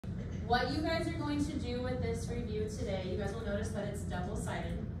what you guys are going to do with this review today, you guys will notice that it's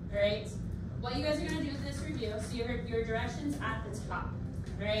double-sided, right? What you guys are going to do with this review, so your directions at the top,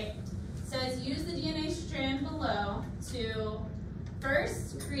 right? Says use the DNA strand below to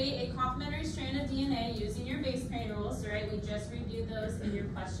first create a complementary strand of DNA using your base pairing rules, right? We just reviewed those in your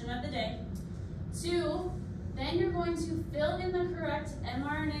question of the day. 2, then you're going to fill in the correct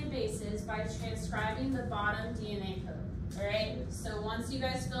mRNA bases by transcribing the bottom DNA code, all right? So once you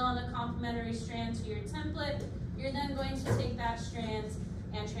guys fill in the complementary strand to your template, you're then going to take that strand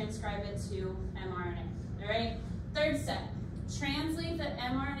and transcribe it to mRNA, all right? 3rd step, translate the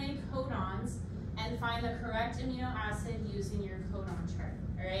mRNA codons and find the correct amino acid using your codon chart,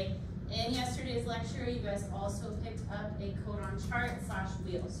 all right? In yesterday's lecture, you guys also picked up a codon chart /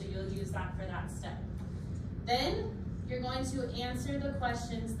 wheel, so you'll use that for that step. Then you're going to answer the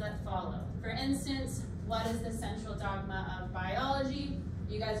questions that follow. For instance, what is the central dogma of biology?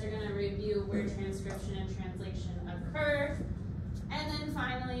 You guys are going to review where transcription and translation occur. And then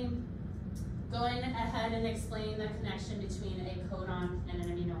finally, going ahead and explain the connection between a codon and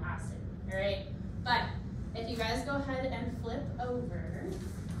an amino acid, all right? But if you guys go ahead and flip over,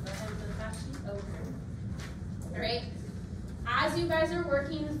 that sheet over, all right? As you guys are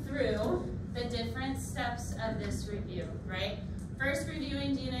working through the different steps of this review, right? First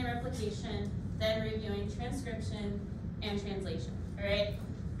reviewing DNA replication, then reviewing transcription and translation, all right?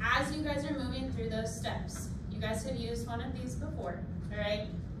 As you guys are moving through those steps, you guys have used one of these before, all right?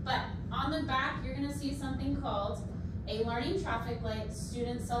 But on the back, you're gonna see something called a learning traffic light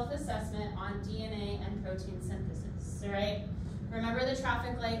student self-assessment on DNA and protein synthesis, all right? Remember the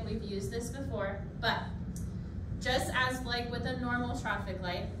traffic light, we've used this before, but just as like with a normal traffic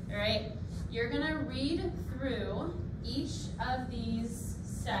light, all right? You're gonna read through each of these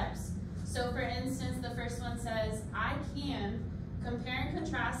steps. So for instance, the first one says, I can compare and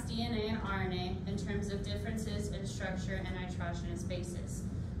contrast DNA and RNA in terms of differences in structure and nitrogenous bases.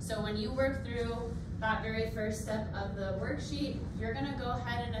 So when you work through that very first step of the worksheet, you're gonna go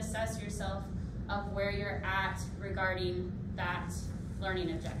ahead and assess yourself of where you're at regarding that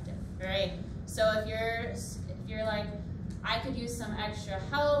learning objective, right? So if you're like, I could use some extra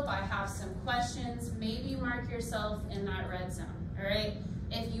help, I have some questions, maybe mark yourself in that red zone, all right?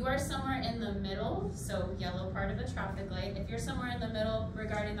 If you are somewhere in the middle, so yellow part of a traffic light, if you're somewhere in the middle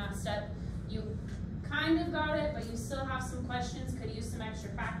regarding that step, you kind of got it, but you still have some questions, could use some extra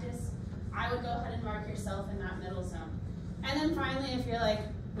practice, I would go ahead and mark yourself in that middle zone. And then finally, if you're like,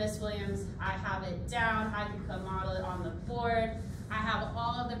 Miss Williams, I have it down, I can come model it on the board, I have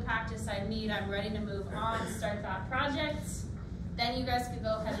all of the practice I need, I'm ready to move on, start that project, then you guys could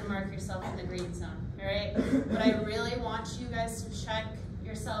go ahead and mark yourself in the green zone, all right? But I really want you guys to check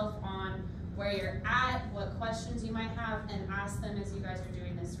yourself on where you're at, what questions you might have, and ask them as you guys are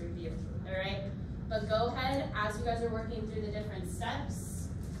doing this review, all right? But go ahead, as you guys are working through the different steps,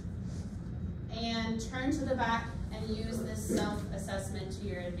 and turn to the back and use this self-assessment to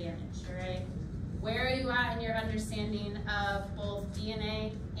your advantage, all right? Where are you at in your understanding of both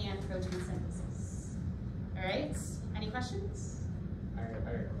DNA and protein synthesis? All right, any questions? I got a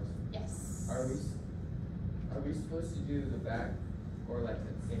question. Yes. Are we supposed to do the back or like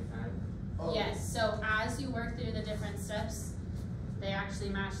at the same time? Oh. Yes, so as you work through the different steps, they actually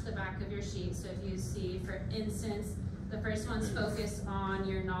match the back of your sheet. So if you see, for instance, the first one's focused on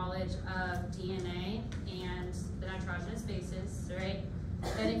your knowledge of DNA and the nitrogenous bases, right?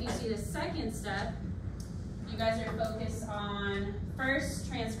 Then if you see the second step, you guys are focused on first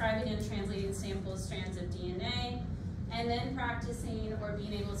transcribing and translating sample strands of DNA, and then practicing or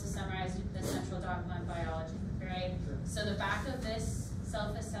being able to summarize the central dogma of biology, right? So the back of this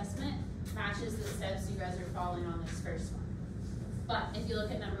self-assessment matches the steps you guys are following on this first one. But if you look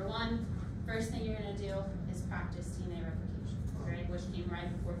at number 1, first thing you're gonna do is practice DNA replication, right? Which came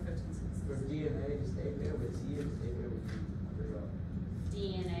right before protein synthesis. For DNA to stay there with T and stay there with U.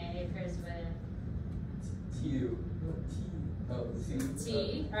 DNA occurs with T. Oh, T. T.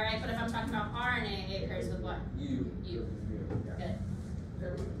 All right, but if I'm talking about RNA, it occurs with what? U. U.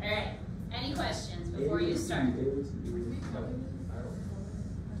 Good. All right. Any questions before you start?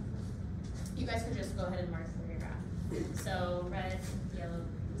 You guys can just go ahead and mark where you're at. So red, yellow.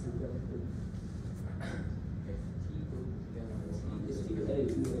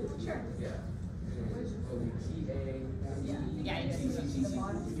 Sure. Yeah. Yeah, you guys can CG.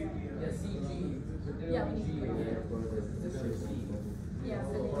 Yeah, we need to Yeah. Yeah.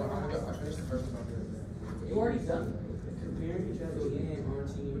 I finished the first one. You already done comparing each other DNA and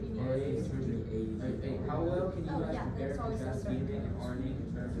RNA in terms of age. How well can you compare and contrast DNA and RNA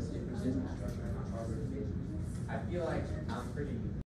in terms of differences in structure and microbial? I feel like I'm pretty